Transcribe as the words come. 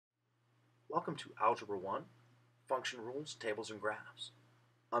Welcome to Algebra 1, Function Rules, Tables, and Graphs.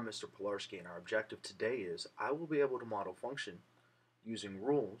 I'm Mr. Pilarski, and our objective today is I will be able to model function using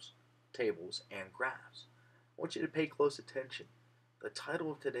rules, tables, and graphs. I want you to pay close attention. The title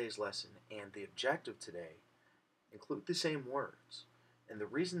of today's lesson and the objective today include the same words, and the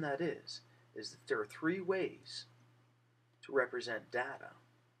reason that is that there are three ways to represent data,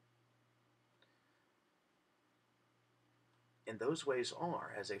 and those ways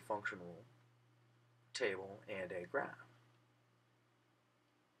are as a function rule, table, and a graph.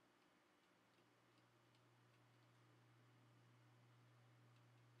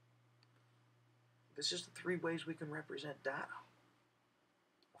 This is the three ways we can represent data.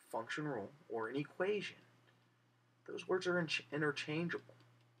 A function rule or an equation. Those words are interchangeable.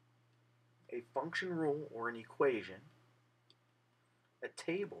 A function rule or an equation, a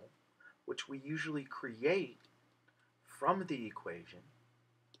table, which we usually create from the equation,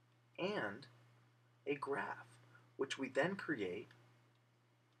 and a graph, which we then create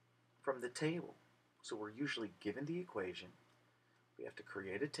from the table. So we're usually given the equation, we have to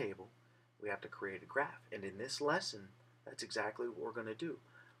create a table, we have to create a graph. And in this lesson, that's exactly what we're going to do.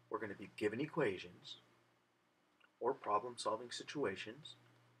 We're going to be given equations or problem-solving situations.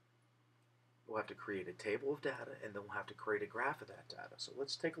 We'll have to create a table of data, and then we'll have to create a graph of that data. So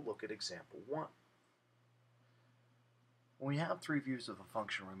let's take a look at example 1. When we have three views of a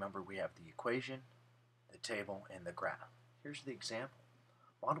function, remember we have the equation, the table, and the graph. Here's the example.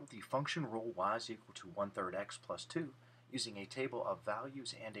 Model the function rule y is equal to 1/3 x plus 2 using a table of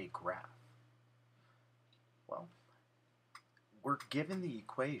values and a graph. Well, we're given the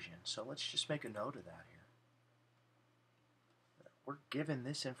equation, so let's just make a note of that here. We're given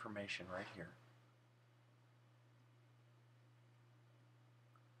this information right here.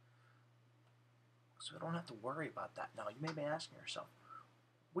 So we don't have to worry about that. Now, you may be asking yourself,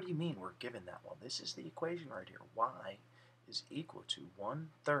 what do you mean we're given that? Well, this is the equation right here. Y is equal to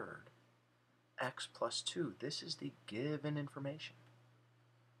 1/3 x plus 2. This is the given information.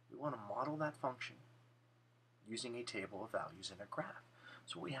 We want to model that function using a table of values and a graph.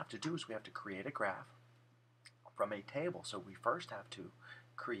 So what we have to do is we have to create a graph from a table. So we first have to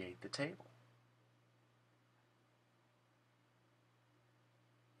create the table.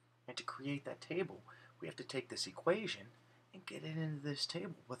 And to create that table, we have to take this equation and get it into this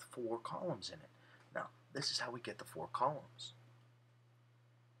table with 4 columns in it. Now, this is how we get the 4 columns.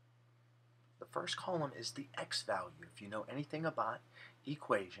 The first column is the x value. If you know anything about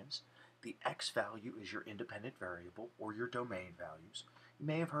equations, the x value is your independent variable or your domain values. You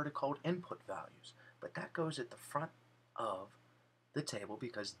may have heard it called input values, but that goes at the front of the table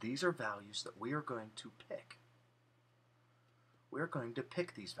because these are values that we are going to pick. We're going to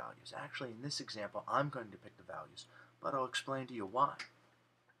pick these values. Actually, in this example, I'm going to pick the values, but I'll explain to you why.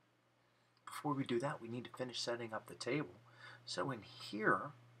 Before we do that, we need to finish setting up the table. So in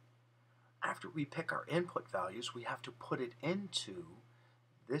here, after we pick our input values, we have to put it into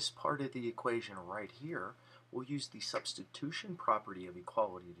this part of the equation right here. We'll use the substitution property of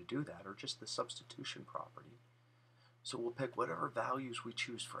equality to do that, or just the substitution property. So we'll pick whatever values we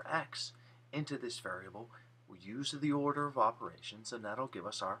choose for x into this variable. We'll use the order of operations, and that'll give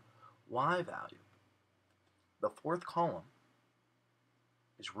us our y value. The fourth column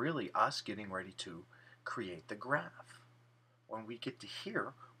is really us getting ready to create the graph. When we get to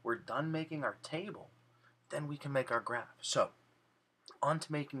here, we're done making our table, then we can make our graph. So, on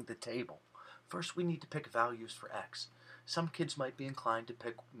to making the table. First, we need to pick values for x. Some kids might be inclined to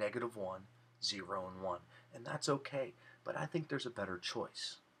pick -1, 0, and 1, and that's okay, but I think there's a better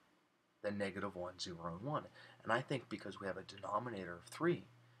choice than -1, 0, and 1. And I think because we have a denominator of 3,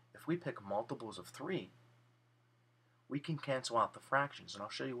 if we pick multiples of 3, we can cancel out the fractions, and I'll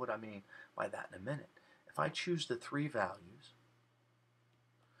show you what I mean by that in a minute. If I choose the 3 values,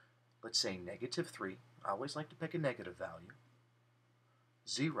 let's say -3, I always like to pick a negative value,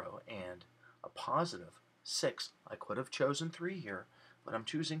 0, and a +6. I could have chosen 3 here, but I'm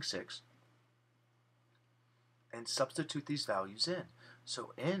choosing 6, and substitute these values in.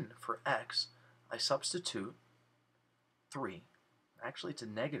 So in for x, I substitute 3. Actually, it's a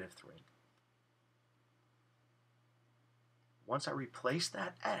 -3. Once I replace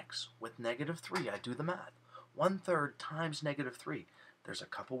that x with -3, I do the math. 1/3 times -3. There's a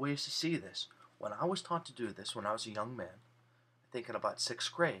couple ways to see this. When I was taught to do this when I was a young man, thinking about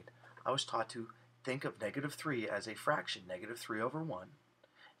 6th grade, I was taught to think of -3 as a fraction, -3/1,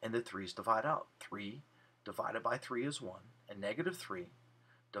 and the 3's divide out. 3 divided by 3 is 1, and -3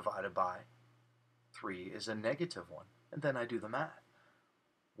 divided by 3 is a -1, and then I do the math.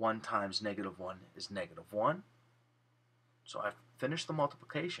 1 times -1 is -1, so I finish the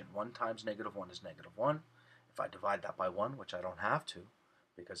multiplication. 1 times negative 1 is negative 1. If I divide that by 1, which I don't have to,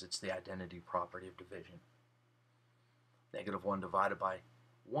 because it's the identity property of division, negative 1 divided by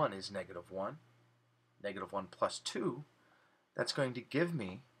 1 is negative 1. Negative 1 plus 2, that's going to give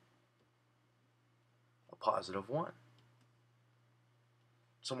me a positive 1.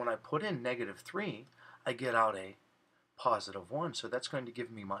 So when I put in negative 3, I get out a positive 1. So that's going to give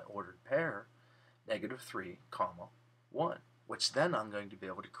me my ordered pair, negative 3, comma, 1, which then I'm going to be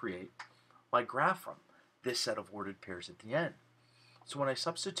able to create my graph from, this set of ordered pairs at the end. So when I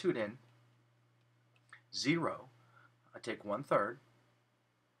substitute in 0, I take 1/3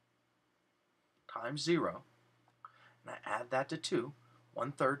 times 0, and I add that to 2.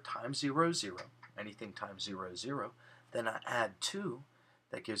 1/3 times 0 is 0. Anything times 0 is 0. Then I add 2.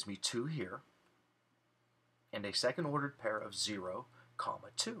 That gives me 2 here, and a second ordered pair of 0,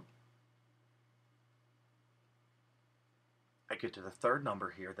 comma 2. I get to the third number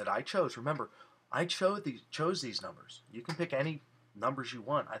here that I chose. Remember, I chose these numbers. You can pick any numbers you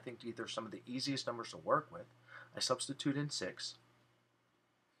want. I think these are some of the easiest numbers to work with. I substitute in 6.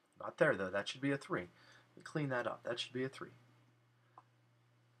 Not there, though. That should be a 3. Let me clean that up. That should be a 3.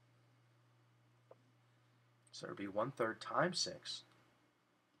 So it would be 1/3 times 6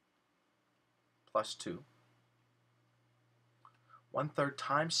 plus 2. 1/3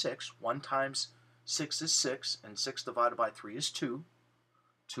 times 6. 1 times 6 is 6, and 6 divided by 3 is 2.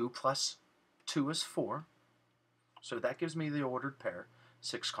 2 plus 2 is 4. So that gives me the ordered pair,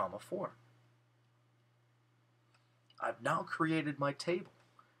 6, comma 4. I've now created my table.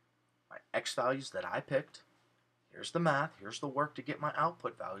 My x values that I picked. Here's the math. Here's the work to get my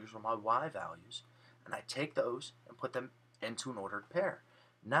output values, or my y values. And I take those and put them into an ordered pair.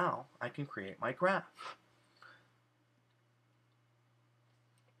 Now I can create my graph.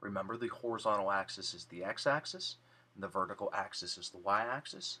 Remember, the horizontal axis is the x-axis, and the vertical axis is the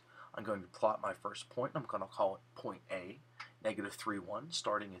y-axis. I'm going to plot my first point, and I'm going to call it point A, negative 3, 1,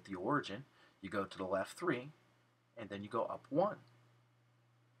 starting at the origin. You go to the left 3, and then you go up 1.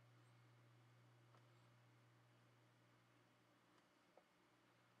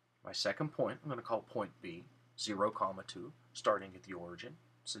 My second point, I'm going to call point B, 0, comma 2, starting at the origin.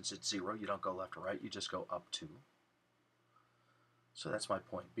 Since it's 0, you don't go left or right, you just go up 2. So that's my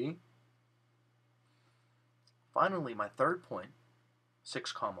point B. Finally, my third point,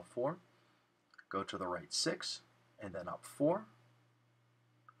 6, comma 4, go to the right 6, and then up 4.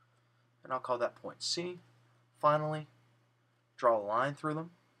 And I'll call that point C. Finally, draw a line through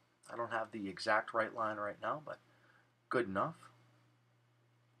them. I don't have the exact right line right now, but good enough.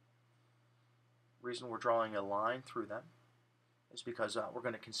 The reason we're drawing a line through them is because we're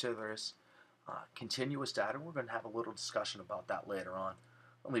going to consider this continuous data. We're going to have a little discussion about that later on.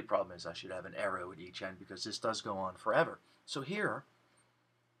 The only problem is I should have an arrow at each end because this does go on forever. So here,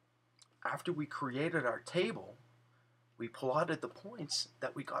 after we created our table, we plotted the points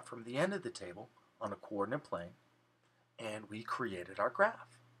that we got from the end of the table on a coordinate plane, and we created our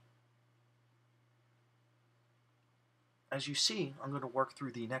graph. As you see, I'm going to work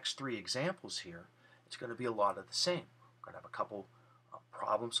through the next 3 examples here. It's going to be a lot of the same. We're going to have a couple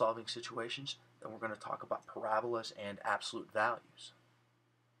problem-solving situations, then we're going to talk about parabolas and absolute values.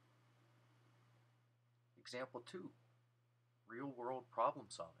 Example 2, real-world problem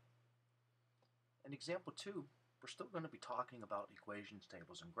solving. In example 2, we're still going to be talking about equations,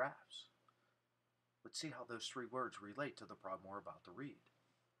 tables, and graphs. Let's see how those 3 words relate to the problem we're about to read.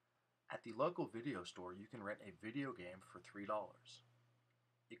 At the local video store, you can rent a video game for $3.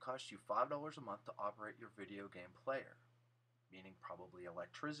 It costs you $5 a month to operate your video game player, meaning probably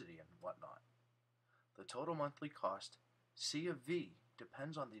electricity and whatnot. The total monthly cost, C of V,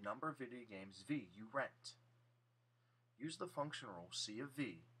 depends on the number of video games V you rent. Use the function rule C of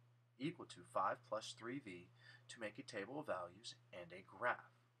V equal to 5 plus 3V to make a table of values and a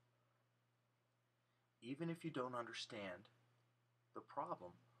graph. Even if you don't understand the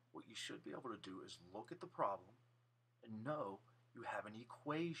problem, what you should be able to do is look at the problem and know you have an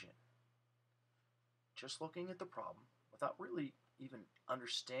equation. Just looking at the problem, without really even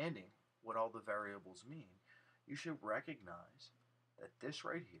understanding what all the variables mean, you should recognize that this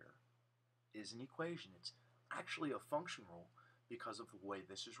right here is an equation. It's actually a function rule because of the way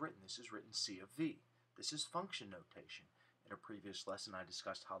this is written. This is written C of V. This is function notation. In a previous lesson, I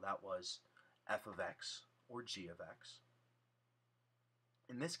discussed how that was f of x or g of x.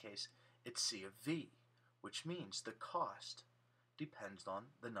 In this case, it's C of V, which means the cost depends on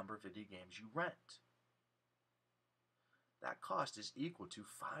the number of video games you rent. That cost is equal to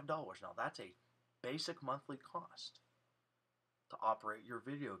 $5. Now that's a basic monthly cost to operate your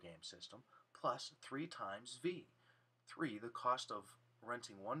video game system, plus 3 times V. 3, the cost of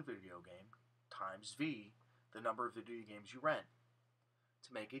renting one video game, times V, the number of video games you rent,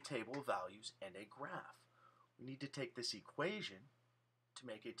 to make a table of values and a graph. We need to take this equation to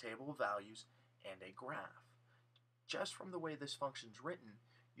make a table of values and a graph. Just from the way this function is written,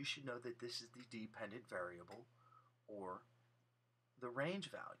 you should know that this is the dependent variable, or the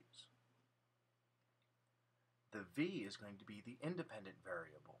range values. The V is going to be the independent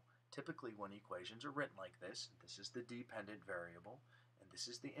variable. Typically, when equations are written like this is the dependent variable, and this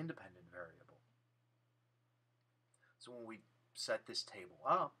is the independent variable. So when we set this table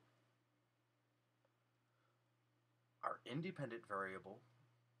up, our independent variable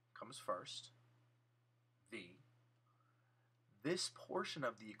comes first, V. This portion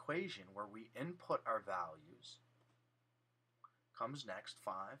of the equation where we input our values comes next,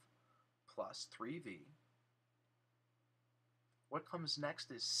 5 plus 3V. What comes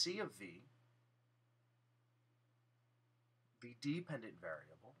next is C of V, the dependent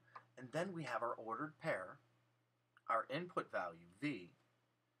variable, and then we have our ordered pair, our input value V,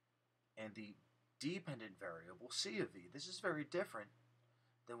 and the dependent variable C of V. This is very different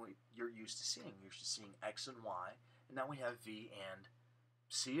than what you're used to seeing. You're used to seeing X and Y, and now we have V and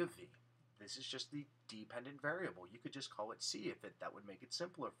C of V. This is just the dependent variable. You could just call it C if that would make it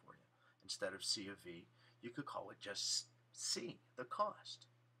simpler for you. Instead of C of V, you could call it just C, the cost.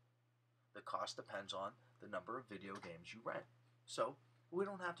 The cost depends on the number of video games you rent. So we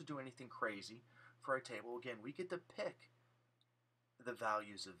don't have to do anything crazy for our table. Again, we get to pick the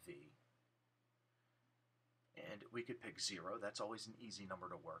values of V. And we could pick 0. That's always an easy number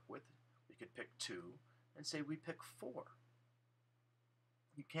to work with. We could pick 2 and say we pick 4.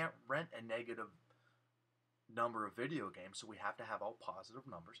 You can't rent a negative number of video games, so we have to have all positive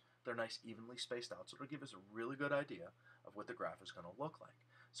numbers. They're nice, evenly spaced out, so it'll give us a really good idea of what the graph is going to look like.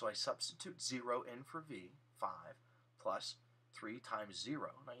 So I substitute 0 in for V, 5, plus 3 times 0.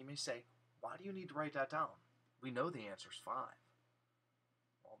 Now you may say, why do you need to write that down? We know the answer is 5.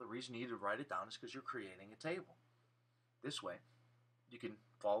 Well, the reason you need to write it down is because you're creating a table. This way, you can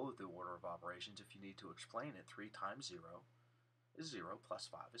follow the order of operations if you need to explain it. 3 times 0 is 0, plus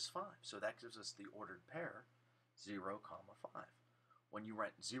 5 is 5. So that gives us the ordered pair, 0, 5. When you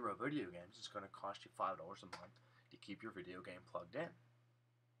rent 0 video games, it's going to cost you $5 a month to keep your video game plugged in.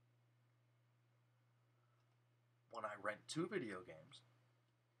 When I rent 2 video games,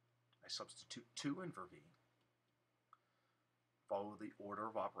 I substitute 2 in for V. Follow the order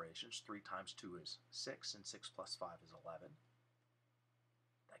of operations. 3 times 2 is 6, and 6 plus 5 is 11.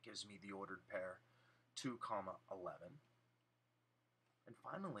 That gives me the ordered pair 2, 11. And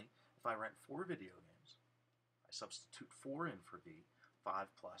finally, if I rent 4 video games, I substitute 4 in for V, 5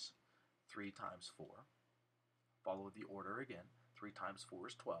 plus 3 times 4. Follow the order again. 3 times 4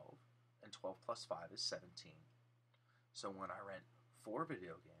 is 12, and 12 plus 5 is 17. So when I rent 4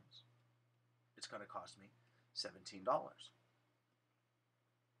 video games, it's going to cost me $17.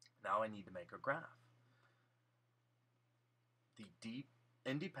 Now I need to make a graph. The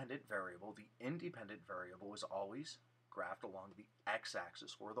independent variable is always graphed along the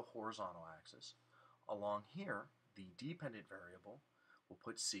x-axis or the horizontal axis. Along here, the dependent variable will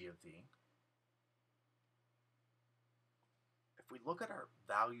put C of V. If we look at our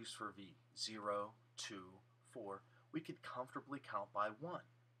values for V, 0, 2, 4, we could comfortably count by 1.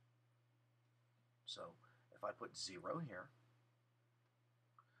 So if I put 0 here,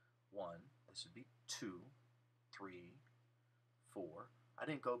 1, this would be 2, 3, 4. I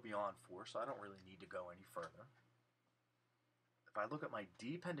didn't go beyond 4, so I don't really need to go any further. If I look at my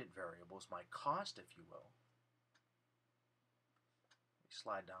dependent variables, my cost, if you will, let me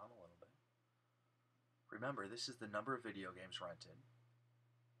slide down a little bit. Remember, this is the number of video games rented.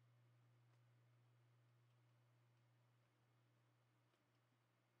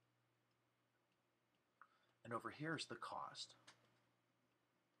 And over here is the cost.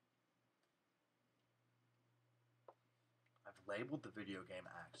 I've labeled the video game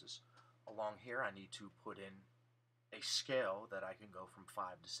axis. Along here I need to put in a scale that I can go from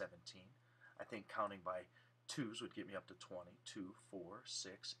 5 to 17. I think counting by 2s would get me up to 20. 2, 4,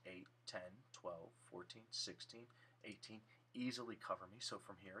 6, 8, 10, 12, 14, 16, 18. Easily cover me. So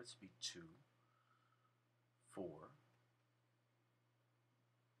from here it's be 2, 4,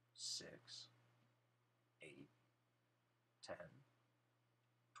 6, 8, 10,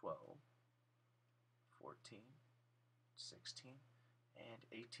 12, 14, 16, and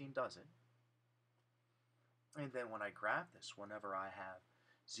 18 does it. And then when I graph this, whenever I have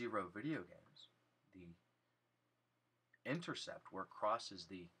 0 video games, the intercept where it crosses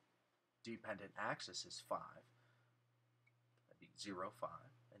the dependent axis is 5. That'd be 0, 5.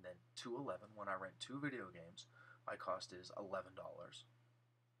 And then 2, 11. When I rent 2 video games, my cost is $11.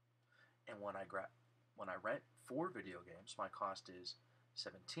 And when I rent 4 video games, my cost is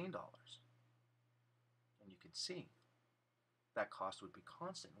 $17. And you can see that cost would be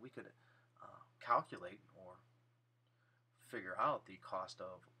constant. We could calculate or figure out the cost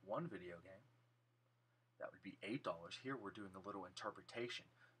of one video game. That would be $8. Here we're doing a little interpretation.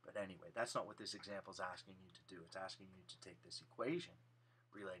 But anyway, that's not what this example is asking you to do. It's asking you to take this equation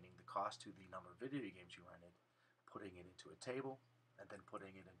relating the cost to the number of video games you rented, putting it into a table, and then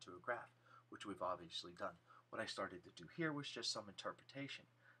putting it into a graph, which we've obviously done. What I started to do here was just some interpretation.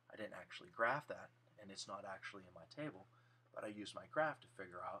 I didn't actually graph that, and it's not actually in my table, but I used my graph to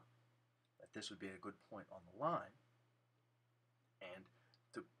figure out that this would be a good point on the line, and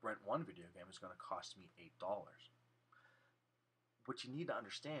to rent one video game is going to cost me $8. What you need to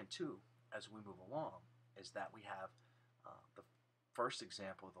understand too, as we move along, is that we have the first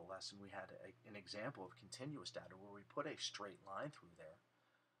example of the lesson, we had an example of continuous data where we put a straight line through there.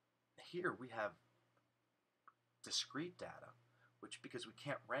 Here we have discrete data, which, because we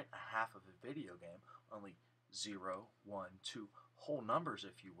can't rent a half of a video game, only 0, 1, 2, whole numbers,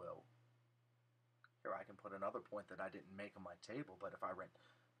 if you will. Here I can put another point that I didn't make on my table, but if I rent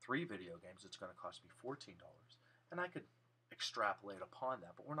 3 video games, it's going to cost me $14. And I could extrapolate upon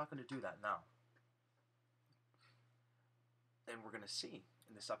that, but we're not going to do that now. And we're going to see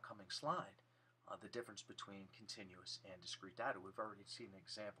in this upcoming slide the difference between continuous and discrete data. We've already seen an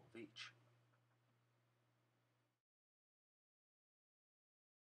example of each.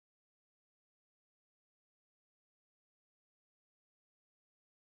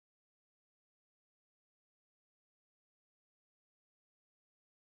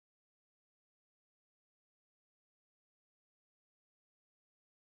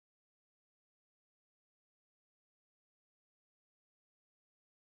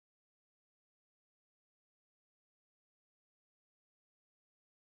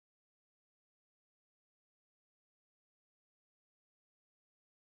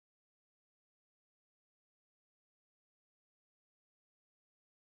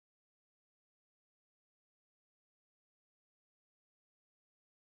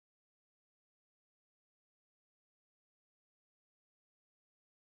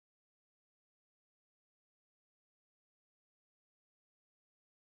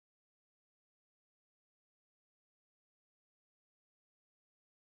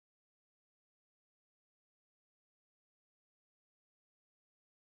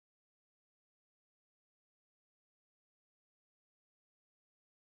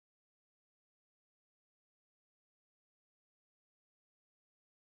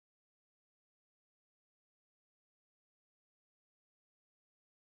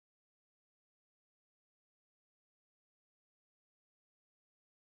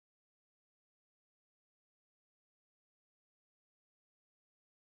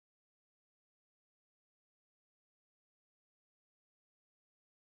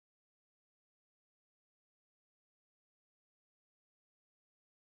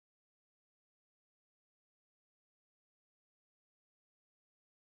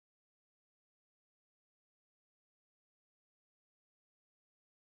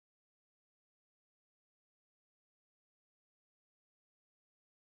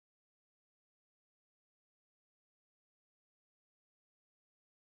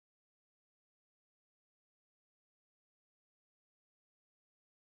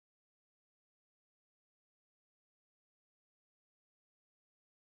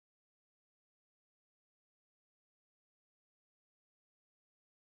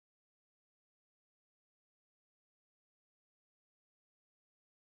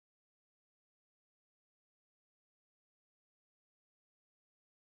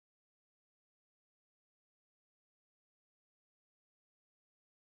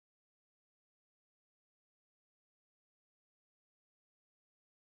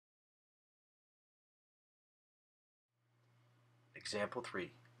 Example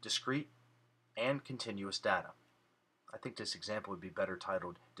 3, discrete and continuous data. I think this example would be better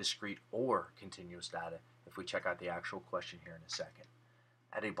titled discrete or continuous data if we check out the actual question here in a second.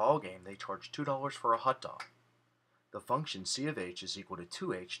 At a ball game, they charge $2 for a hot dog. The function c of h is equal to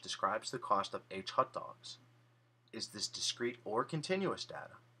 2h describes the cost of h hot dogs. Is this discrete or continuous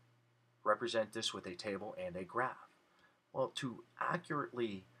data? Represent this with a table and a graph. Well, to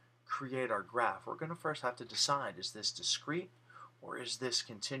accurately create our graph, we're going to first have to decide, is this discrete or is this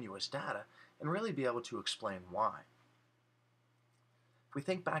continuous data, and really be able to explain why. If we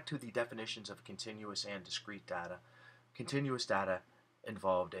think back to the definitions of continuous and discrete data, continuous data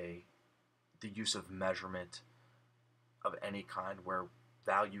involved the use of measurement of any kind where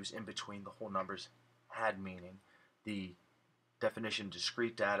values in between the whole numbers had meaning. The definition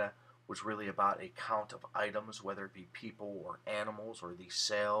discrete data was really about a count of items, whether it be people or animals, or the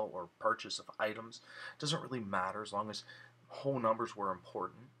sale or purchase of items. It doesn't really matter as long as whole numbers were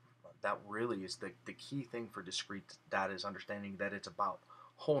important. That really is the key thing for discrete data, is understanding that it's about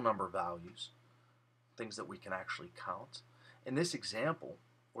whole number values, things that we can actually count. In this example,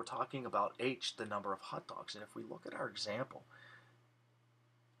 we're talking about H, the number of hot dogs. And if we look at our example,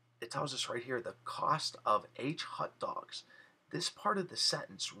 it tells us right here the cost of H hot dogs. This part of the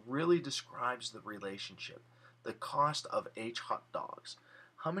sentence really describes the relationship. The cost of H hot dogs.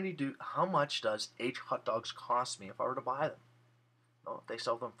 How much does H hot dogs cost me if I were to buy them? Well, if they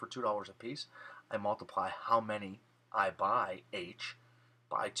sell them for $2 a piece, I multiply how many I buy H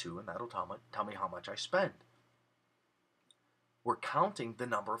by 2, and that'll tell me how much I spend. We're counting the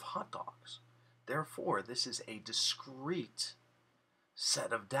number of hot dogs. Therefore, this is a discrete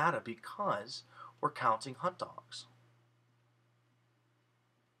set of data because we're counting hot dogs.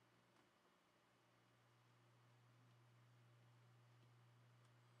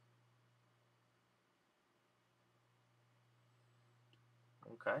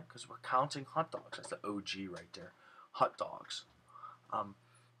 Okay, because we're counting hot dogs. That's the OG right there, hot dogs.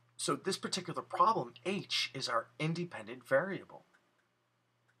 So this particular problem, H, is our independent variable.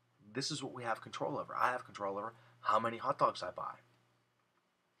 This is what we have control over. I have control over how many hot dogs I buy.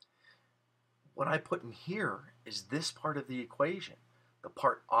 What I put in here is this part of the equation, the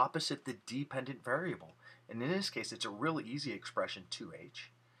part opposite the dependent variable. And in this case, it's a really easy expression, 2H.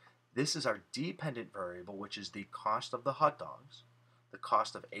 This is our dependent variable, which is the cost of the hot dogs, the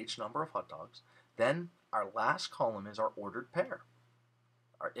cost of H number of hot dogs. Then our last column is our ordered pair,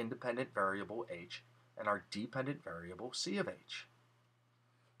 our independent variable H and our dependent variable C of H.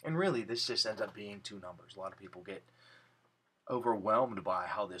 And really, this just ends up being two numbers. A lot of people get overwhelmed by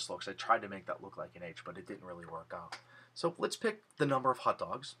how this looks. I tried to make that look like an H, but it didn't really work out. So let's pick the number of hot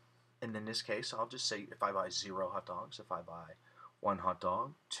dogs. And in this case, I'll just say if I buy 0 hot dogs, if I buy 1 hot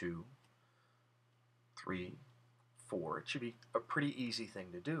dog, 2, 3, 4, it should be a pretty easy thing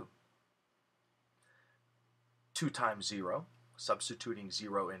to do. 2 times 0, substituting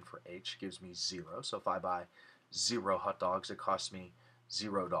 0 in for H gives me 0. So if I buy 0 hot dogs, it costs me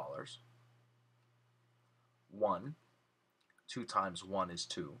 $0. 1, 2 times 1 is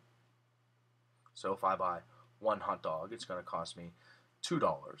 2. So if I buy 1 hot dog, it's going to cost me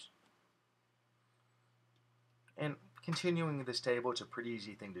 $2. And continuing this table, it's a pretty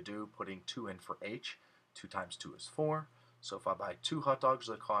easy thing to do, putting 2 in for H. 2 times 2 is 4. So if I buy 2 hot dogs,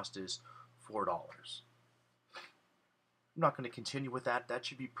 the cost is $4. I'm not going to continue with that. That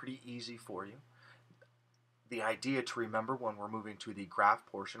should be pretty easy for you. The idea to remember when we're moving to the graph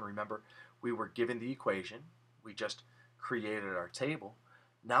portion, remember we were given the equation. We just created our table.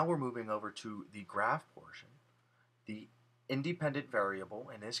 Now we're moving over to the graph portion. The independent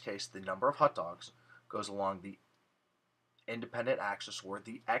variable, in this case the number of hot dogs, goes along the independent axis or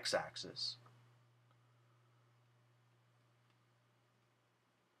the x-axis.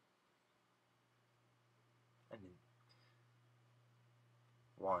 And then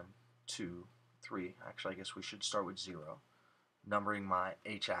 1, 2, 3. Actually, I guess we should start with 0. Numbering my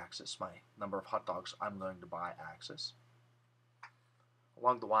h-axis, my number of hot dogs I'm going to buy axis.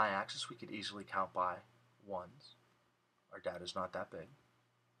 Along the y-axis, we could easily count by ones. Our data is not that big.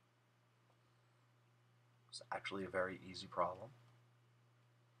 It's actually a very easy problem.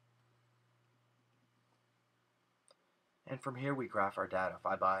 And from here, we graph our data. If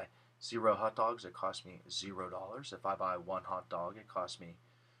I buy 0 hot dogs, it costs me $0. If I buy 1 hot dog, it costs me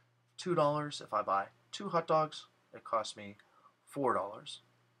 $2. If I buy 2 hot dogs, it costs me $4.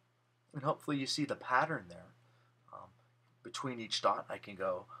 And hopefully you see the pattern there. Between each dot, I can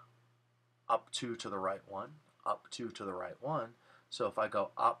go up 2 to the right 1, up 2 to the right 1. So if I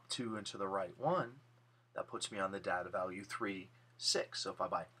go up 2 and to the right 1, that puts me on the data value 3, 6. So if I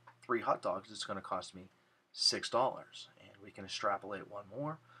buy 3 hot dogs, it's going to cost me $6. And we can extrapolate one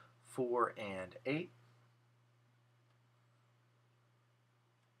more, 4 and 8.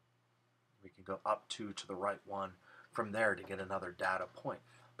 We can go up 2 to the right 1 from there to get another data point.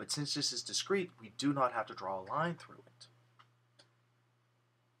 But since this is discrete, we do not have to draw a line through it.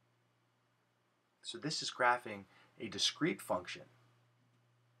 So this is graphing a discrete function.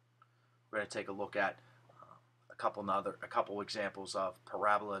 We're going to take a look at a couple examples of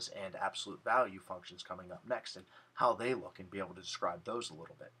parabolas and absolute value functions coming up next, and how they look, and be able to describe those a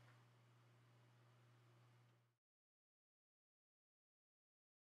little bit.